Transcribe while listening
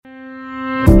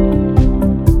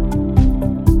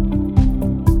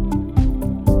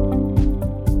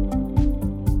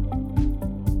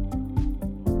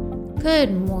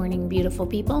Good morning, beautiful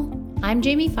people. I'm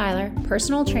Jamie Filer,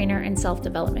 personal trainer and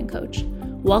self-development coach.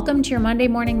 Welcome to your Monday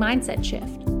morning mindset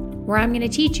shift, where I'm going to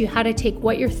teach you how to take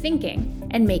what you're thinking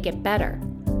and make it better.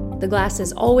 The glass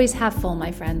is always half full,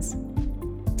 my friends.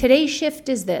 Today's shift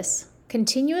is this: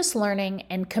 continuous learning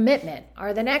and commitment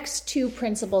are the next two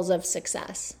principles of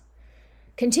success.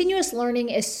 Continuous learning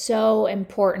is so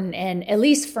important, and at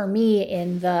least for me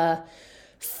in the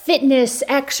fitness,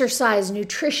 exercise,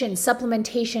 nutrition,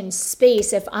 supplementation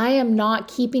space, if I am not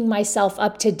keeping myself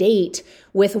up to date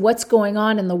with what's going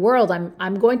on in the world,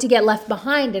 I'm going to get left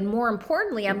behind. And more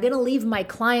importantly, I'm going to leave my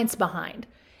clients behind.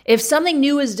 If something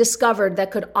new is discovered that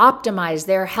could optimize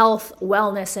their health,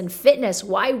 wellness, and fitness,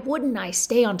 why wouldn't I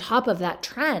stay on top of that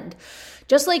trend?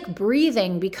 Just like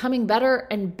breathing, becoming better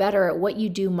and better at what you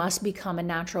do must become a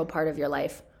natural part of your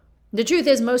life. The truth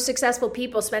is, most successful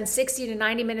people spend 60 to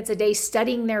 90 minutes a day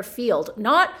studying their field,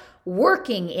 not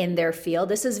working in their field.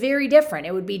 This is very different.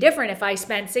 It would be different if I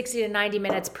spent 60 to 90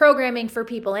 minutes programming for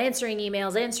people, answering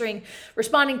emails,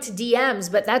 responding to DMs,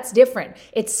 but that's different.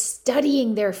 It's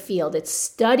studying their field. It's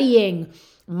studying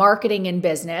marketing and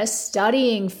business,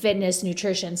 studying fitness,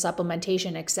 nutrition,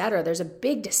 supplementation, etc. There's a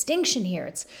big distinction here.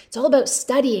 It's all about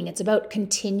studying. It's about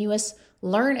continuous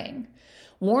learning.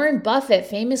 Warren Buffett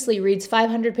famously reads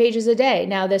 500 pages a day.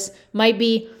 Now, this might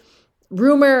be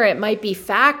rumor, it might be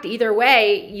fact. Either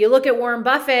way, you look at Warren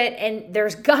Buffett and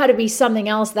there's got to be something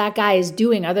else that guy is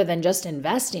doing other than just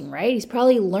investing, right? He's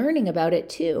probably learning about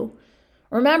it too.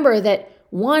 Remember that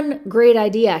one great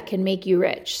idea can make you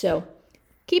rich. So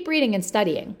keep reading and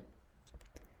studying.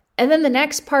 And then the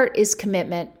next part is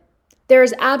commitment. There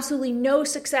is absolutely no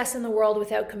success in the world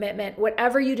without commitment.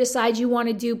 Whatever you decide you want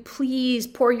to do, please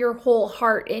pour your whole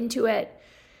heart into it.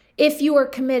 If you are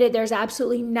committed, there's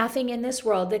absolutely nothing in this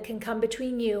world that can come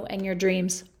between you and your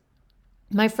dreams.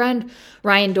 My friend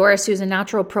Ryan Doris, who's a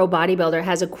natural pro bodybuilder,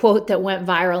 has a quote that went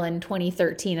viral in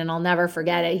 2013, and I'll never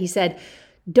forget it. He said,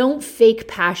 "Don't fake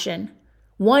passion.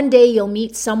 One day you'll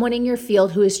meet someone in your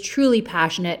field who is truly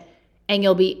passionate, and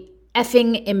you'll be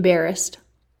effing embarrassed."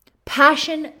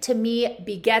 Passion to me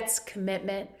begets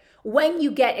commitment. When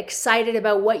you get excited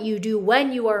about what you do,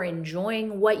 when you are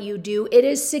enjoying what you do, it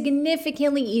is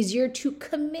significantly easier to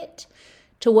commit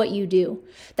to what you do.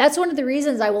 That's one of the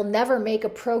reasons I will never make a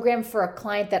program for a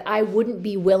client that I wouldn't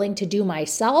be willing to do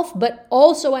myself, but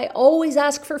also I always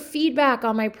ask for feedback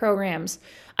on my programs.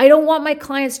 I don't want my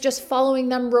clients just following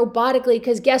them robotically,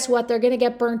 because guess what? They're going to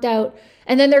get burnt out.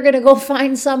 And then they're going to go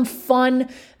find some fun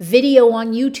video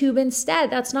on YouTube instead.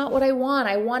 That's not what I want.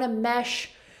 I want to mesh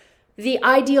the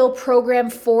ideal program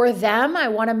for them. I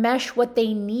want to mesh what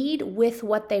they need with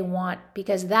what they want,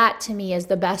 because that to me is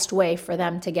the best way for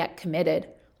them to get committed.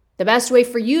 The best way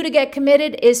for you to get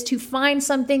committed is to find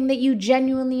something that you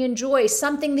genuinely enjoy,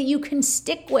 something that you can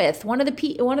stick with. One of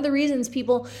the reasons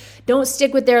people don't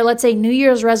stick with their, let's say, New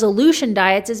Year's resolution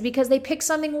diets is because they pick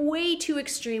something way too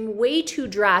extreme, way too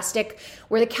drastic,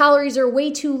 where the calories are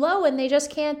way too low, and they just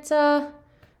can't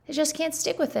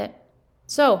stick with it.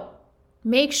 So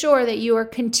make sure that you are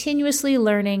continuously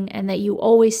learning and that you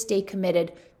always stay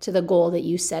committed to the goal that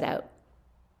you set out.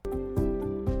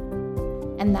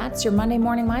 And that's your Monday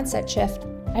morning mindset shift.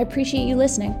 I appreciate you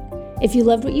listening. If you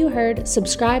loved what you heard,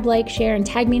 subscribe, like, share, and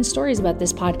tag me in stories about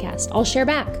this podcast. I'll share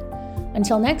back.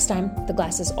 Until next time, the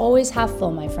glass is always half full,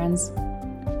 my friends.